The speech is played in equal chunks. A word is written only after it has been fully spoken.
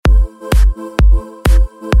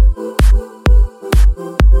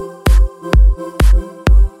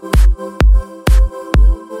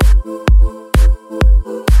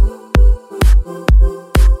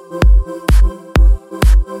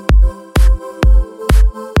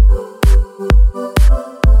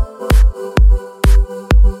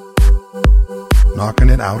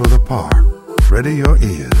knocking it out of the park. Ready your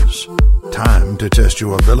ears. Time to test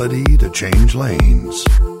your ability to change lanes.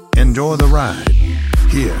 Enjoy the ride.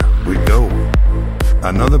 Here we go.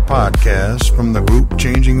 Another podcast from the group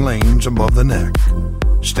Changing Lanes Above the Neck.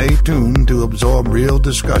 Stay tuned to absorb real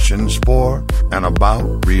discussions for and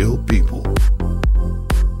about real people.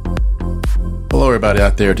 Hello, everybody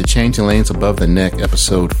out there to Changing Lanes Above the Neck,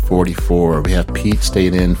 episode 44. We have Pete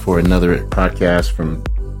stayed in for another podcast from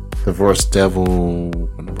Divorce Devil.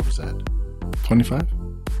 What number was that? 25?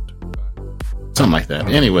 Something like that.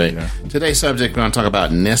 Anyway, today's subject, we're going to talk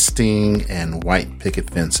about nesting and white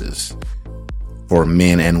picket fences for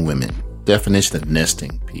men and women. Definition of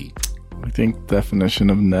nesting, Pete. I think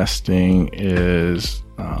definition of nesting is,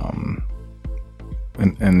 and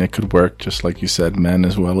it could work just like you said, men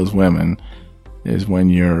as well as women, is when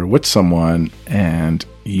you're with someone and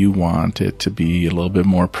you want it to be a little bit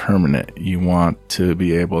more permanent. You want to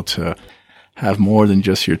be able to have more than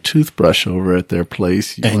just your toothbrush over at their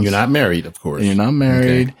place. And you're not married, of course. And you're not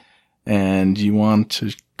married, and you want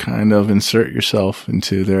to kind of insert yourself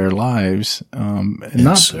into their lives.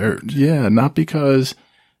 Not because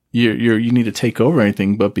you need to take over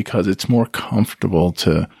anything, but because it's more comfortable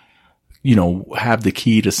to, have the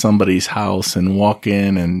key to somebody's house and walk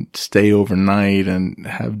in and stay overnight and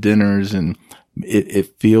have dinners, and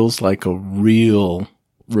it feels like a real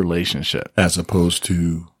relationship as opposed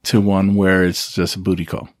to one where it's just a booty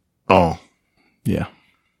call. Oh, yeah.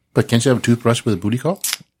 But can't you have a toothbrush with a booty call?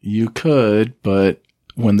 You could, but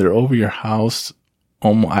when they're over your house,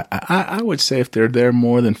 I would say if they're there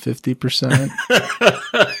more than 50%,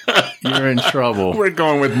 you're in trouble. We're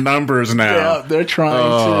going with numbers now. Yeah, they're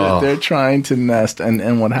trying to nest,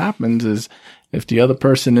 and what happens is if the other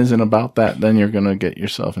person isn't about that, then you're going to get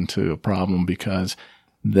yourself into a problem, because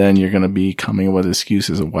then you're going to be coming up with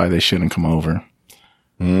excuses of why they shouldn't come over.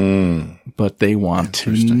 But they want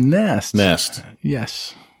to nest. Nest.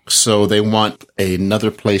 Yes. So they want another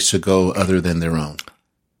place to go other than their own.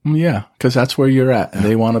 Yeah, because that's where you're at, and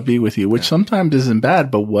they want to be with you, which sometimes isn't bad,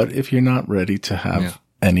 but what if you're not ready to have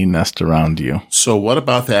any nest around you? So what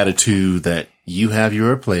about the attitude that you have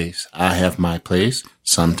your place, I have my place,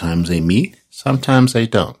 sometimes they meet, sometimes they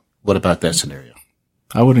don't? What about that scenario?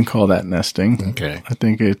 I wouldn't call that nesting. Okay. I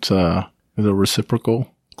think it's a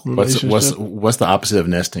reciprocal relationship. What's the opposite of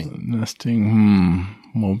nesting? Nesting,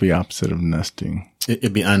 what would be opposite of nesting?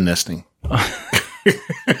 It'd be unnesting.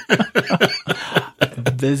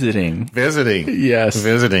 Visiting. Yes.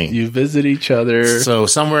 Visiting. You visit each other. So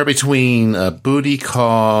somewhere between a booty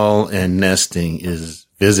call and nesting is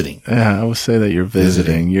visiting. Yeah, I would say that you're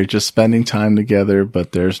visiting. You're just spending time together,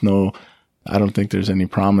 but I don't think there's any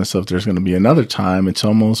promise of there's going to be another time. It's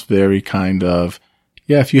almost very kind of,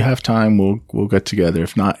 if you have time, we'll get together.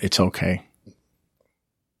 If not, it's okay.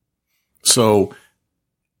 So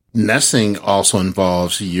nesting also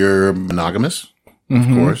involves you're monogamous, of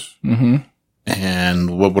course. Mm-hmm.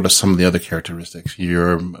 And what are some of the other characteristics?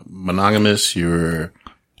 You're monogamous,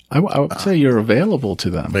 I would say you're available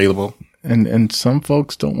to them. Available. And some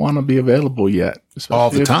folks don't want to be available yet.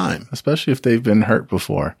 All the time. Especially if they've been hurt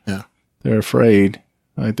before. Yeah. They're afraid.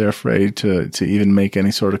 They're afraid to even make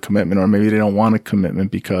any sort of commitment, or maybe they don't want a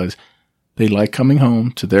commitment because they like coming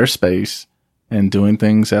home to their space and doing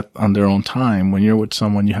things on their own time. When you're with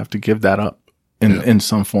someone, you have to give that up in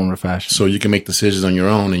some form or fashion. So you can make decisions on your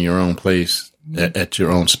own in your own place at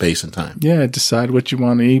your own space and time. Yeah, decide what you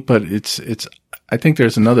want to eat, but I think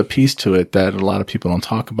there's another piece to it that a lot of people don't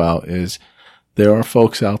talk about is there are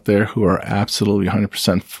folks out there who are absolutely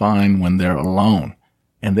 100% fine when they're alone.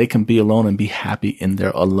 And they can be alone and be happy in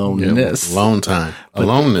their aloneness. Yeah, alone time.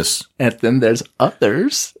 Aloneness. And then there's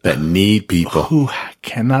others that need people who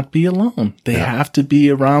cannot be alone. They have to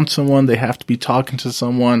be around someone. They have to be talking to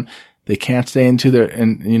someone. They can't stay in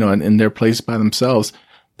their place by themselves.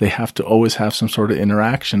 They have to always have some sort of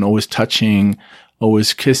interaction, always touching,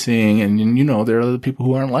 always kissing. And, there are other people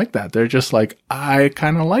who aren't like that. They're just like, I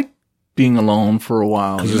kind of like being alone for a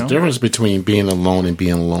while. There's a difference between being alone and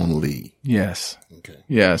being lonely. Yes. Okay.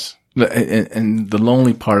 Yes. And the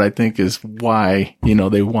lonely part, I think, is why,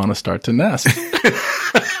 they want to start to nest.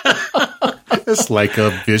 It's like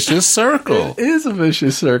a vicious circle. It is a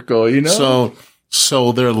vicious circle,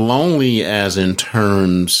 So they're lonely as in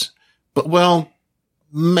terms,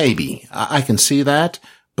 maybe I can see that,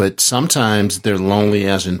 but sometimes they're lonely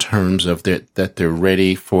as in terms of that they're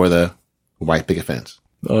ready for the white picket fence.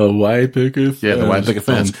 The white picket fence. Yeah, the white picket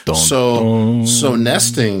fence. So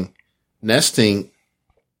nesting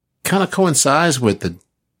kind of coincides with the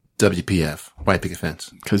WPF, white picket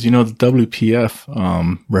fence. Because, the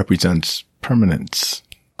WPF represents permanence.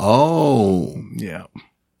 Oh. Yeah.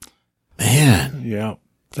 Man. Yeah.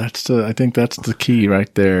 I think that's the key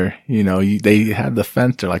right there. You know, they had the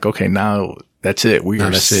fence. They're like, okay, now that's it. We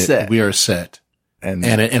are set. We are set. And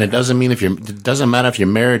it doesn't mean it doesn't matter if you're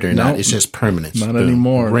married or not. It's just permanent. Not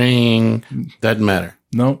anymore. Ring doesn't matter.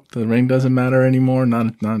 Nope. The ring doesn't matter anymore.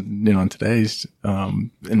 Not, in today's,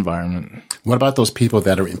 environment. What about those people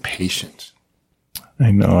that are impatient?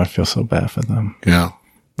 I know. I feel so bad for them. Yeah.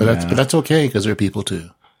 But that's okay because they're people too.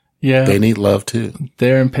 Yeah. They need love too.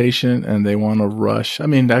 They're impatient and they want to rush. I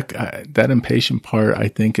mean, that impatient part, I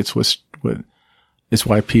think it's it's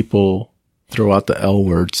why people throw out the L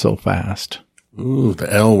word so fast. Ooh,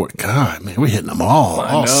 the L word. God, man, we're hitting them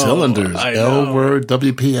all cylinders. L word,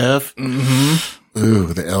 WPF. Mm-hmm.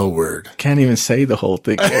 Ooh, the L word. Can't even say the whole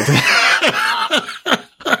thing.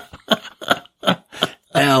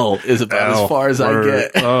 L is about as far as word. I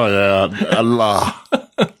get. Oh yeah. Allah.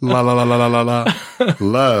 La la la la la la.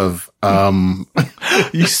 Love.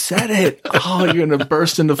 You said it. Oh, you're going to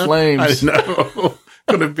burst into flames. I know.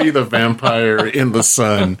 Gonna be the vampire in the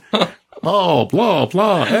sun. Oh, blah,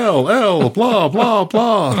 blah, L, blah, blah,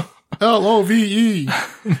 blah, LOVE.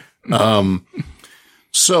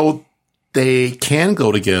 So they can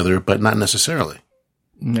go together, but not necessarily.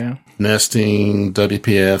 Yeah. Nesting,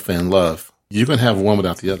 WPF, and love. You can have one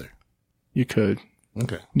without the other. You could.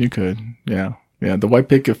 Okay. You could. Yeah. Yeah. The white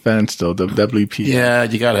picket fence, though, the WPF. Yeah,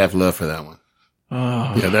 you gotta have love for that one.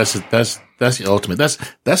 Oh. Yeah, that's the ultimate.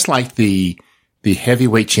 That's like the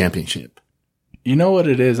heavyweight championship. You know what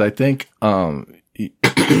it is? I think,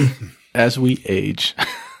 as we age,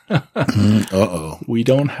 we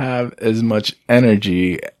don't have as much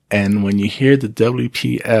energy. And when you hear the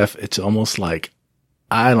WPF, it's almost like,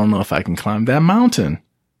 I don't know if I can climb that mountain.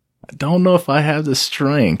 I don't know if I have the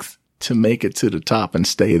strength to make it to the top and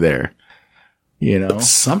stay there. You know,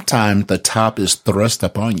 sometimes the top is thrust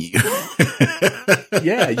upon you.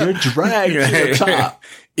 Yeah, you're dragged to the top.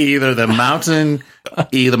 Either Muhammad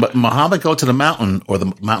go to the mountain or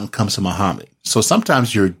the mountain comes to Muhammad. So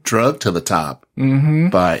sometimes you're drugged to the top. Mm-hmm.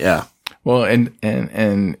 But yeah. Well, and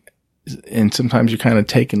sometimes you're kind of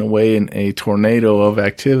taken away in a tornado of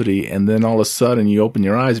activity. And then all of a sudden you open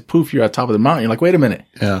your eyes, poof, you're at the top of the mountain. You're like, wait a minute.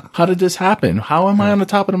 Yeah. How did this happen? How am I on the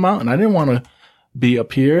top of the mountain? I didn't want to be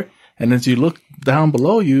up here. And as you look down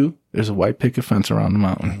below you, there's a white picket fence around the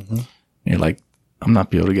mountain. Mm-hmm. And you're like, I'm not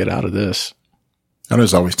be able to get out of this. And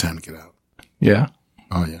there's always time to get out. Yeah.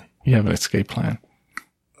 Oh, yeah. You have an escape plan.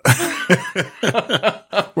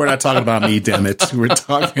 We're not talking about me, damn it. We're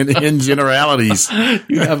talking in generalities.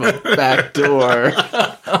 You have a back door.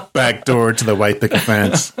 Back door to the white picket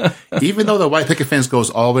fence. Even though the white picket fence goes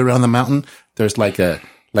all the way around the mountain, there's like a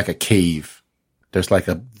cave. There's like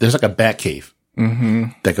a bat cave. Mm-hmm.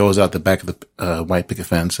 That goes out the back of the white picket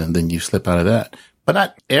fence, and then you slip out of that. But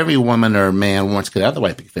not every woman or man wants to get out of the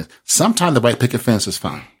white picket fence. Sometimes the white picket fence is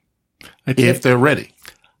fine if they're ready.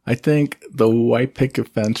 I think the white picket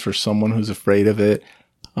fence for someone who's afraid of it.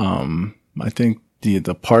 I think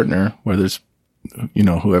the partner, whether it's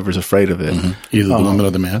whoever's afraid of it, mm-hmm. Either the woman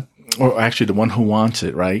or the man, or actually the one who wants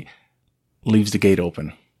it, right, leaves the gate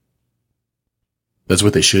open. That's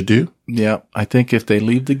what they should do? Yeah. I think if they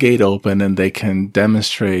leave the gate open and they can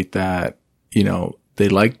demonstrate that, they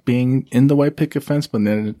like being in the white picket fence, but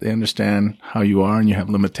then they understand how you are and you have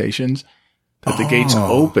limitations, that the gate's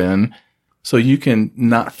open so you can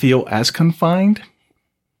not feel as confined.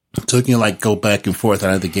 So you can go back and forth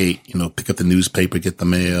out of the gate, pick up the newspaper, get the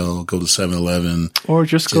mail, go to 7-Eleven. Or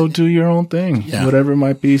just go do your own thing. Yeah. Whatever it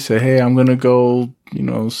might be. Say, hey, I'm going to go,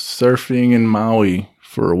 surfing in Maui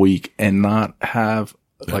for a week and not have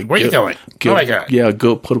where are you going? Oh my God. Yeah,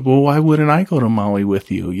 why wouldn't I go to Maui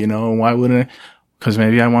with you? Why wouldn't I? Because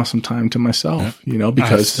maybe I want some time to myself,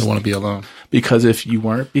 because I still want to be alone. Because if you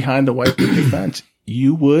weren't behind the white picket fence,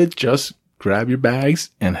 you would just grab your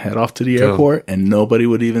bags and head off to the airport and nobody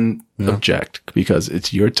would even object because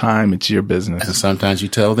it's your time. It's your business. And sometimes you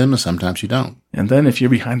tell them and sometimes you don't. And then if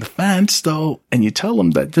you're behind the fence though, and you tell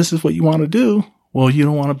them that this is what you want to do, well, you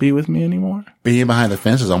don't want to be with me anymore. Being behind the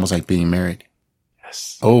fence is almost like being married.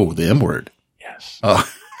 Yes. Oh, the M word. Yes. Oh.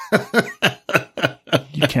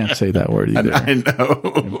 You can't say that word either. I know.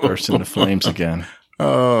 You burst into flames again.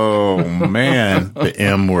 Oh, man. The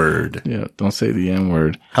M word. Yeah, don't say the M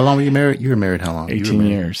word. How long were you married? You were married how long? 18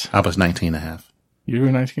 years. I was 19 and a half. You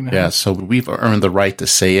were 19 and a half? Yeah, so we've earned the right to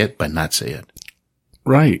say it, but not say it.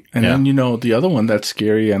 Right. And then, the other one that's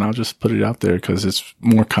scary, and I'll just put it out there because it's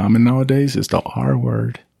more common nowadays, is the R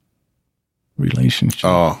word. Relationship.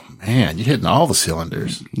 Oh, man. You're hitting all the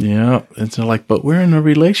cylinders. Yeah. It's like, but we're in a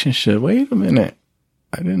relationship. Wait a minute.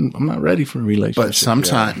 I'm not ready for a relationship. But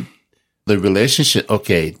sometimes the relationship,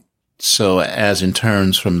 okay, So as in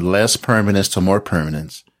terms from less permanence to more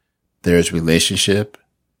permanence, there's relationship,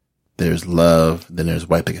 there's love, then there's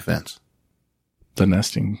white picket fence. The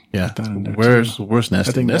nesting. Yeah. Put that in there Where's too. nesting? I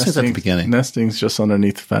think Nesting's at the beginning. Nesting's just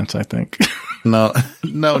underneath the fence, I think. No,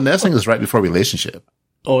 nesting is right before relationship.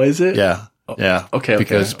 Oh, is it? Yeah. Yeah. Okay.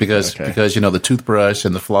 Because the toothbrush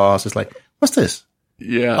and the floss, it's like, what's this?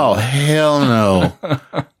 Yeah. Oh, hell no.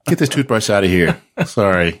 Get this toothbrush out of here.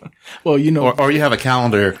 Sorry. Well, Or you have a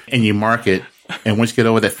calendar and you mark it, and once you get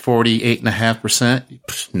over that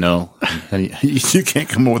 48.5%, no, you can't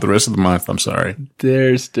come over the rest of the month. I'm sorry.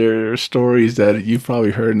 there are stories that you've probably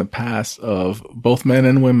heard in the past of both men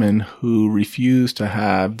and women who refuse to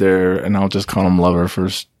have their, and I'll just call them lover for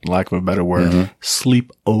lack of a better word,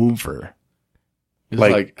 sleep over. It's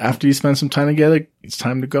like after you spend some time together, it's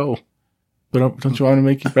time to go. But don't you want to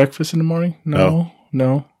make you breakfast in the morning? No.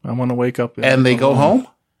 I want to wake up. And they go home?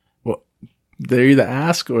 Well, they either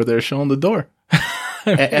ask or they're shown the door.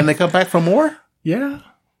 And they come back for more? Yeah.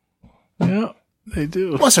 Yeah, they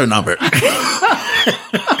do. What's her number?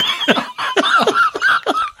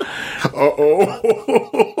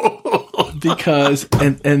 Because,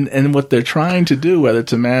 and what they're trying to do, whether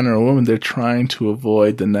it's a man or a woman, they're trying to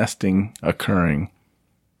avoid the nesting occurring,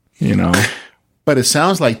 But it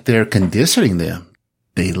sounds like they're conditioning them.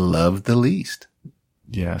 They love the least.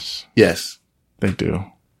 Yes, Yes. they do.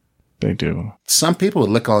 They do. Some people would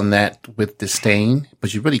look on that with disdain,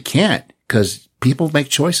 but you really can't because people make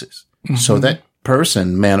choices. Mm-hmm. So that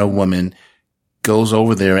person, man or woman, goes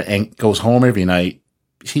over there and goes home every night.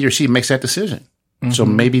 He or she makes that decision. Mm-hmm. So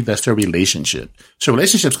maybe that's their relationship. So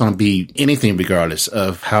relationship's going to be anything regardless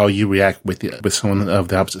of how you react with someone of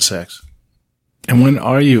the opposite sex. And when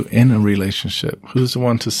are you in a relationship? Who's the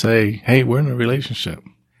one to say, hey, we're in a relationship?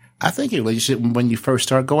 I think a relationship when you first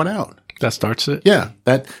start going out. That starts it? Yeah,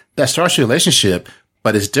 that starts your relationship,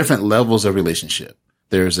 but it's different levels of relationship.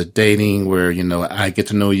 There's a dating where, I get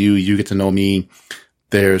to know you, you get to know me.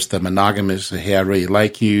 There's the monogamous, hey, I really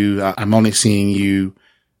like you. I'm only seeing you.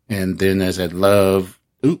 And then there's that love.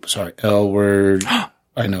 L word.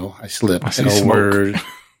 I know, I slipped. L word,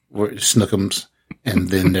 snookums. And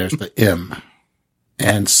then there's the M.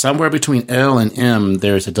 And somewhere between L and M,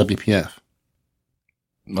 there's a WPF.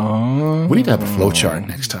 Oh. We need to have a flow chart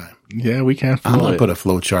next time. Yeah, we can I'm flow going to it. put a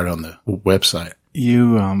flow chart on the website. We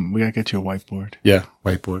gotta get you a whiteboard. Yeah,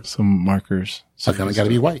 whiteboard. Some markers. How come it got to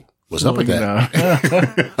be white? What's up with that?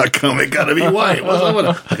 that? How come it got to be white? What's up with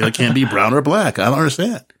it? How come it can't be brown or black? I don't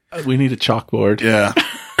understand. We need a chalkboard. Yeah.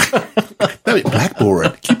 That'd be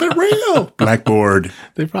Blackboard. Keep it real. Blackboard.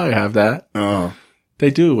 They probably have that. Oh.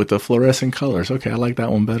 They do with the fluorescent colors. Okay, I like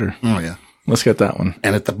that one better. Oh, yeah. Let's get that one.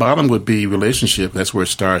 And at the bottom would be relationship. That's where it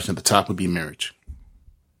starts. And at the top would be marriage.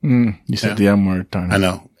 You said the M word, darn it. I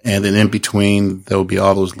know. And then in between, there'll be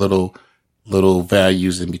all those little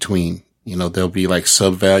values in between. There'll be like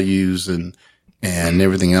sub values and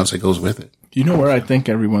everything else that goes with it. You know where I think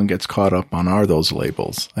everyone gets caught up on are those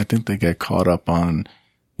labels. I think they get caught up on,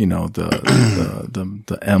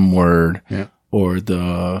 the M word or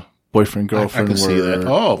the boyfriend girlfriend I can word. see that.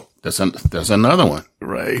 Oh, that's another one.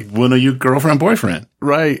 Right. When are you girlfriend boyfriend?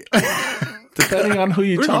 Right. Depending on who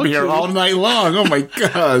you We're talk gonna be here to. all night long. Oh my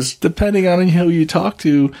gosh. Depending on who you talk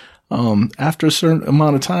to, after a certain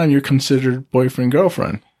amount of time, you're considered boyfriend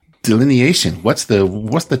girlfriend. Delineation. What's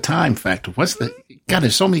the time factor? God,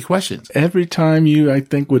 there's so many questions. Every time you, I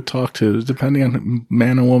think, would talk to, depending on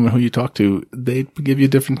man or woman who you talk to, they give you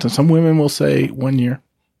different time. Some women will say 1 year.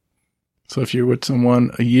 So if you're with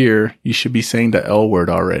someone a year, you should be saying the L word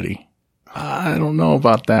already. I don't know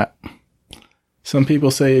about that. Some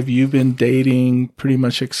people say if you've been dating pretty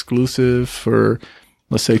much exclusive for,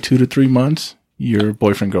 let's say, 2 to 3 months, you're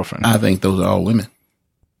boyfriend, girlfriend. I think those are all women.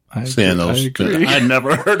 Saying those. I agree. I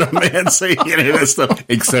never heard a man say any of that stuff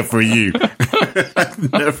except for you.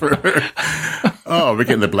 I've never heard. Oh, we're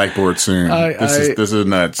getting the blackboard soon. This is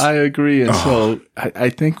nuts. I agree. And so I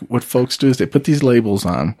think what folks do is they put these labels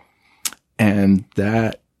on, and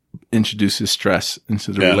that introduces stress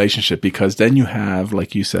into the relationship, because then you have,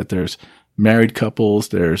 like you said, there's married couples,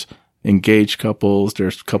 there's engaged couples,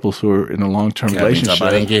 there's couples who are in a long-term relationship.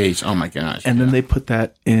 About engaged. Oh my gosh. And then they put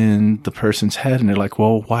that in the person's head, and they're like,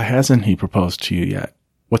 well, why hasn't he proposed to you yet?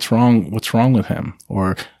 What's wrong with him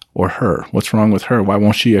or her? What's wrong with her? Why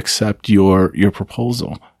won't she accept your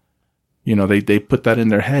proposal? They put that in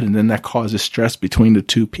their head, and then that causes stress between the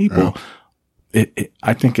two people. Yeah.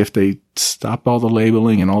 I think if they stop all the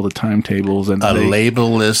labeling and all the timetables and a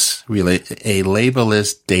labelless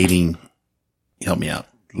dating, help me out.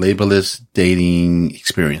 Labelless dating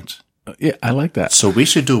experience. Yeah, I like that. So we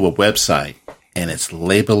should do a website, and it's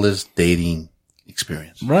labelless dating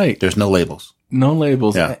experience. Right. There's no labels. No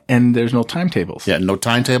labels. Yeah. And there's no timetables. Yeah, no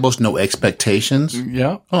timetables, no expectations.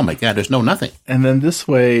 Yeah. Oh my God, there's no nothing. And then this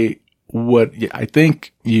way, what I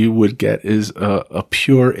think you would get is a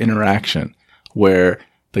pure interaction where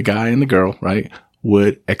the guy and the girl, right,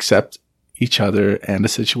 would accept each other and the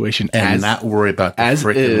situation And not worry about the as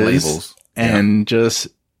freaking is, labels. and just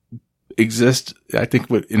exist, I think,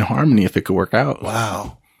 in harmony if it could work out.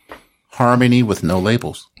 Wow. Harmony with no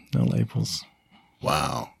labels. No labels.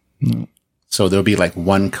 Wow. No. So there'll be like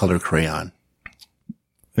one color crayon.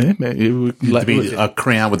 It would It'd be a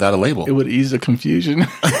crayon without a label. it would ease the confusion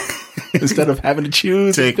instead of having to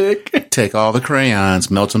choose and pick. Take all the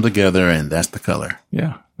crayons, melt them together, and that's the color.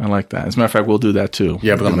 Yeah, I like that. As a matter of fact, we'll do that too.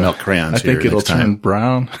 Yeah, we're going to melt crayons I think it'll next turn time.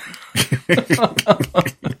 brown.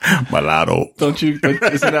 Mulatto. Don't you?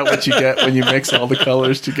 Isn't that what you get when you mix all the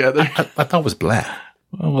colors together? I thought it was black.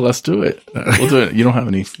 Well, let's do it. We'll do it. You don't have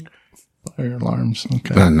any fire alarms.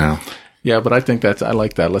 Okay. No. Yeah, but I think I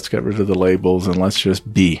like that. Let's get rid of the labels and let's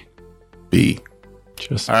just be.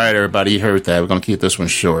 Just All right, everybody, you heard that. We're going to keep this one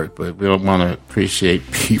short, but we don't want to appreciate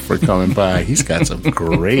Pete for coming by. He's got some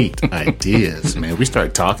great ideas, man. We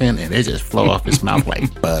start talking, and they just flow off his mouth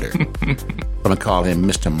like butter. I'm going to call him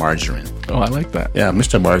Mr. Margarine. Oh, I like that. Yeah,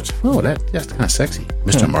 Mr. Margarine. Oh, that's kind of sexy.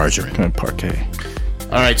 Mr. Margarine. Kind of parquet.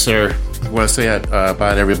 All right, sir. I want to say bye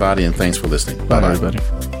to everybody, and thanks for listening. Bye, Bye-bye.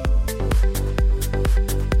 everybody.